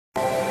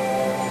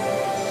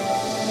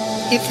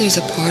If there's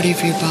a part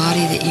of your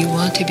body that you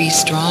want to be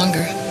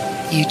stronger,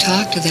 you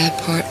talk to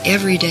that part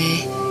every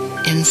day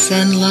and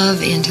send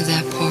love into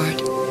that part.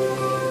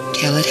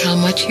 Tell it how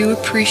much you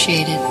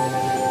appreciate it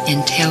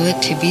and tell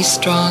it to be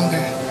stronger.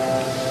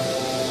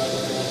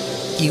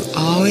 You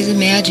always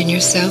imagine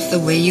yourself the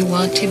way you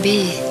want to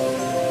be,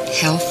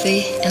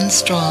 healthy and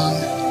strong,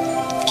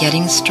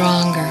 getting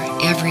stronger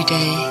every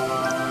day.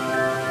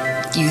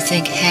 You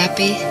think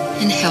happy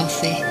and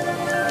healthy,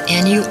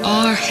 and you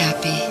are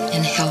happy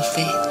and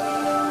healthy.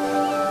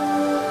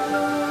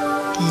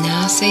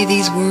 Now say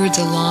these words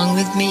along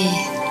with me.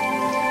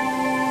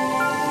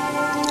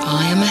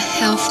 I am a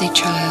healthy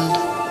child.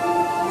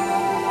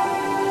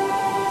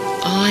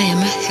 I am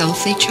a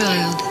healthy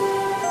child.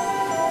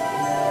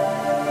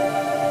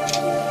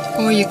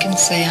 Or you can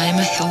say I am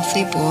a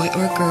healthy boy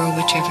or girl,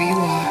 whichever you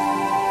are.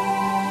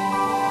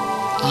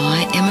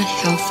 I am a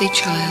healthy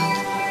child.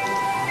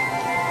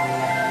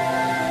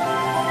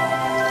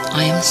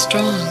 I am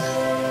strong.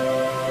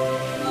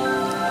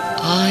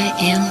 I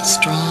am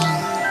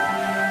strong.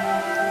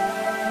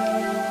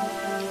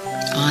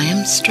 I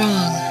am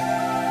strong.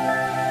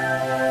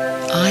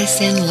 I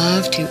send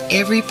love to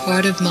every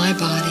part of my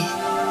body.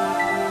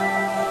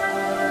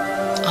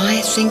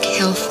 I think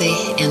healthy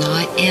and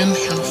I am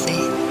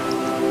healthy.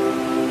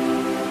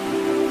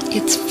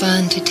 It's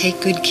fun to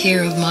take good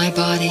care of my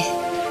body.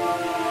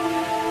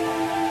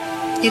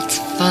 It's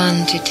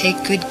fun to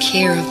take good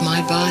care of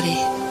my body.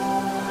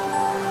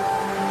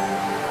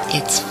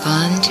 It's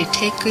fun to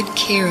take good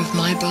care of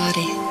my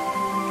body.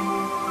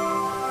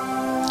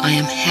 I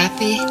am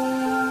happy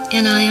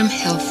and I am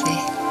healthy.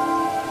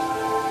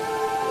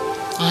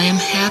 I am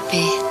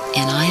happy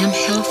and I am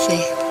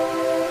healthy.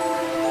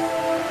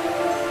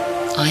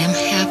 I am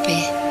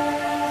happy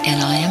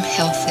and I am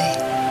healthy.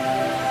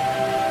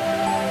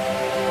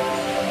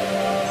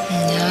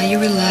 Now you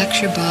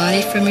relax your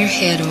body from your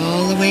head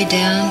all the way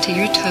down to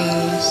your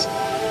toes,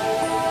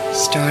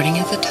 starting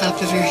at the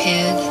top of your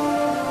head,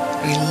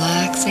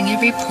 relaxing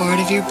every part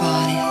of your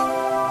body,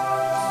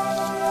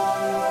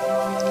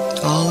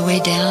 all the way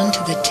down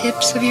to the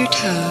tips of your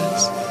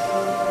toes.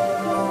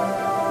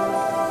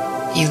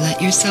 You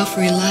let yourself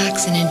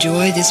relax and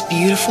enjoy this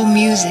beautiful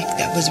music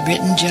that was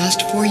written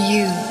just for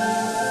you.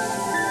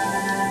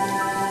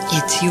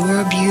 It's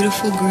your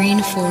beautiful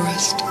green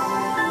forest,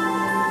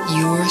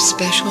 your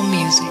special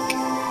music,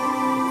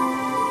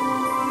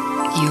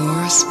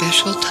 your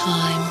special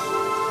time.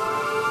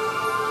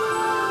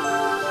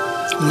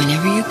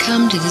 Whenever you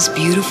come to this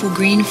beautiful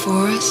green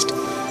forest,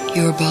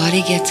 your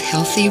body gets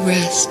healthy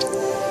rest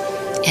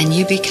and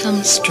you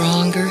become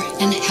stronger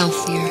and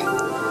healthier.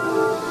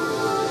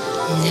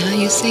 Now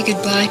you say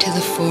goodbye to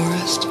the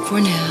forest for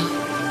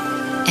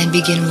now and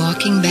begin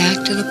walking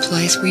back to the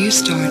place where you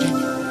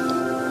started.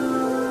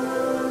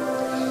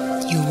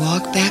 You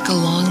walk back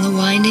along the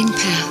winding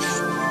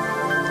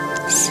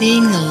path,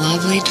 seeing the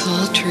lovely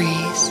tall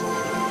trees,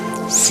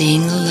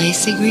 seeing the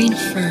lacy green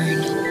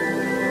fern,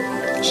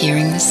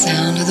 hearing the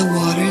sound of the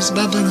waters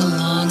bubbling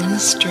along in the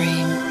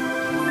stream,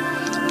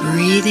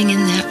 breathing in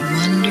that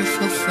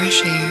wonderful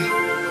fresh air.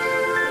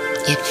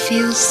 It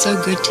feels so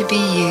good to be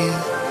you.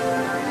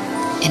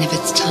 And if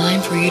it's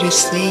time for you to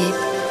sleep,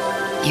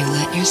 you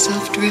let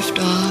yourself drift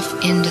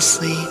off into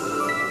sleep,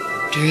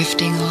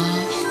 drifting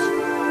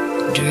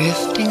off,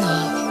 drifting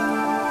off.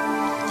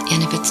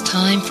 And if it's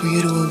time for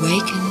you to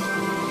awaken,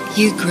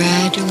 you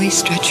gradually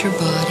stretch your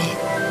body.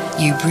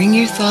 You bring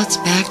your thoughts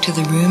back to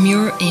the room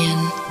you're in.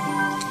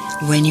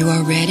 When you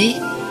are ready,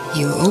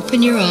 you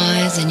open your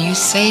eyes and you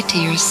say to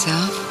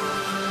yourself,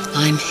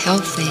 I'm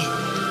healthy,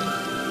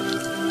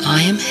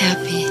 I am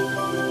happy,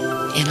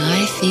 and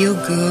I feel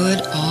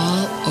good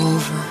all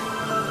over.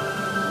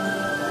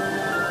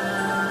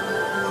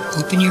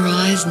 Open your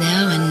eyes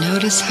now and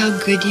notice how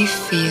good you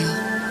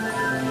feel.